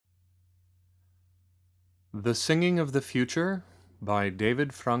The Singing of the Future by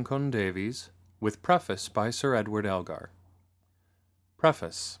David Ffrangcon-Davies, with preface by Sir Edward Elgar.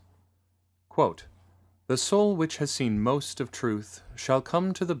 Preface. Quote, "The soul which has seen most of truth shall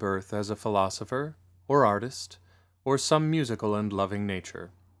come to the birth as a philosopher, or artist, or some musical and loving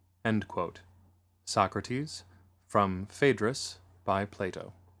nature." End quote. Socrates, from Phaedrus by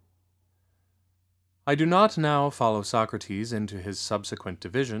Plato. I do not now follow Socrates into his subsequent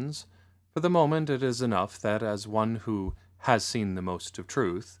divisions. For the moment it is enough that as one who has seen the most of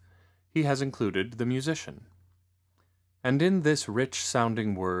truth, he has included the musician. And in this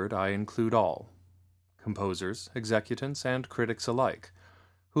rich-sounding word I include all, composers, executants, and critics alike,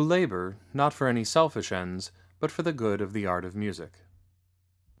 who labor not for any selfish ends, but for the good of the art of music.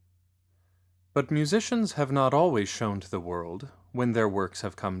 But musicians have not always shown to the world, when their works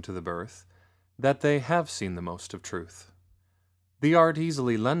have come to the birth, that they have seen the most of truth. The art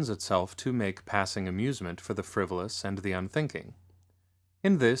easily lends itself to make passing amusement for the frivolous and the unthinking.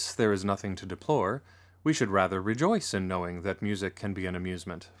 In this there is nothing to deplore. We should rather rejoice in knowing that music can be an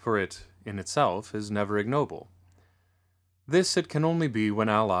amusement, for it, in itself, is never ignoble. This it can only be when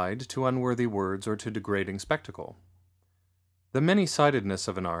allied to unworthy words or to degrading spectacle. The many-sidedness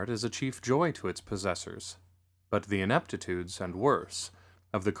of an art is a chief joy to its possessors, but the ineptitudes, and worse,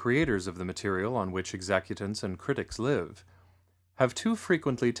 of the creators of the material on which executants and critics live, have too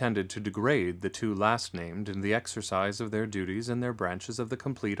frequently tended to degrade the two last named in the exercise of their duties in their branches of the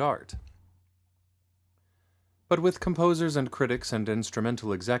complete art. But with composers and critics and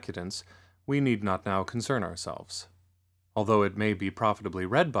instrumental executants we need not now concern ourselves. Although it may be profitably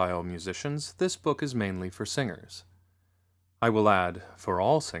read by all musicians, this book is mainly for singers. I will add, for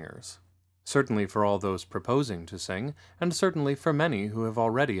all singers, certainly for all those proposing to sing, and certainly for many who have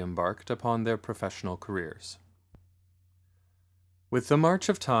already embarked upon their professional careers. With the march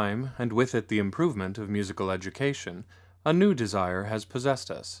of time, and with it the improvement of musical education, a new desire has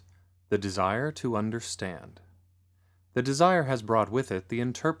possessed us, the desire to understand. The desire has brought with it the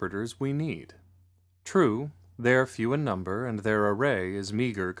interpreters we need. True, they are few in number, and their array is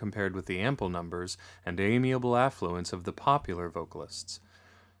meager compared with the ample numbers and amiable affluence of the popular vocalists.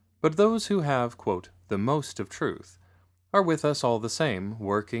 But those who have, quote, "the most of truth," are with us all the same,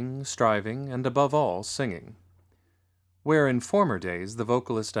 working, striving, and above all, singing. Where in former days the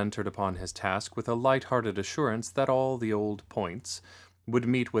vocalist entered upon his task with a light-hearted assurance that all the old points would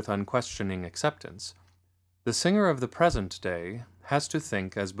meet with unquestioning acceptance, the singer of the present day has to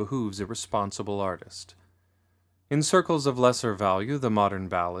think as behooves a responsible artist. In circles of lesser value, the modern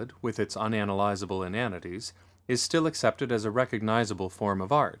ballad, with its unanalyzable inanities, is still accepted as a recognizable form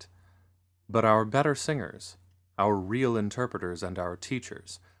of art. But our better singers, our real interpreters and our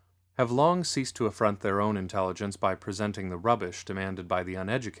teachers, have long ceased to affront their own intelligence by presenting the rubbish demanded by the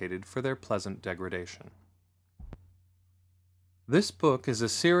uneducated for their pleasant degradation. This book is a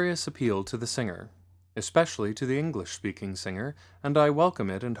serious appeal to the singer, especially to the English-speaking singer, and I welcome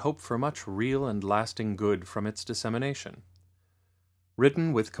it and hope for much real and lasting good from its dissemination.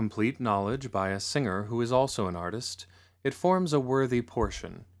 Written with complete knowledge by a singer who is also an artist, it forms a worthy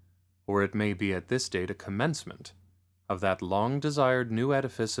portion, or it may be at this date a commencement, of that long-desired new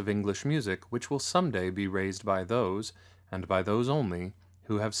edifice of English music which will someday be raised by those, and by those only,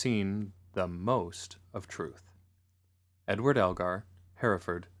 who have seen the most of truth. Edward Elgar,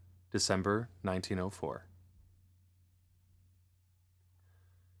 Hereford, December 1904.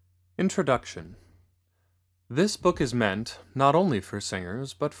 Introduction. This book is meant not only for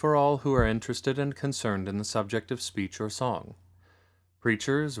singers, but for all who are interested and concerned in the subject of speech or song.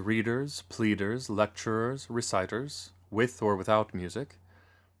 Preachers, readers, pleaders, lecturers, reciters, with or without music,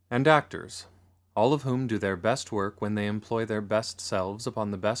 and actors, all of whom do their best work when they employ their best selves upon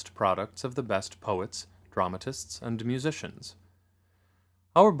the best products of the best poets, dramatists, and musicians.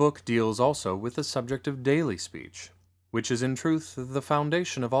 Our book deals also with the subject of daily speech, which is in truth the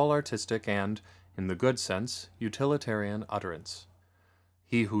foundation of all artistic and, in the good sense, utilitarian utterance.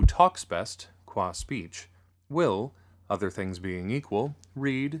 He who talks best, qua speech, will, other things being equal,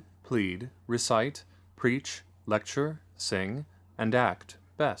 read, plead, recite, preach, lecture, sing, and act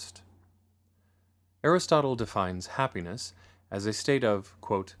best. Aristotle defines happiness as a state of,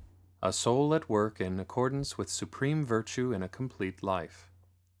 quote, "a soul at work in accordance with supreme virtue in a complete life."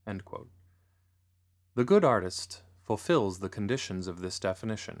 End quote. The good artist fulfills the conditions of this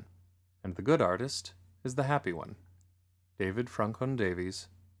definition, and the good artist is the happy one. David Ffrangcon-Davies,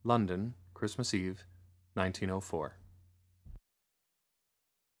 London, Christmas Eve, 1904.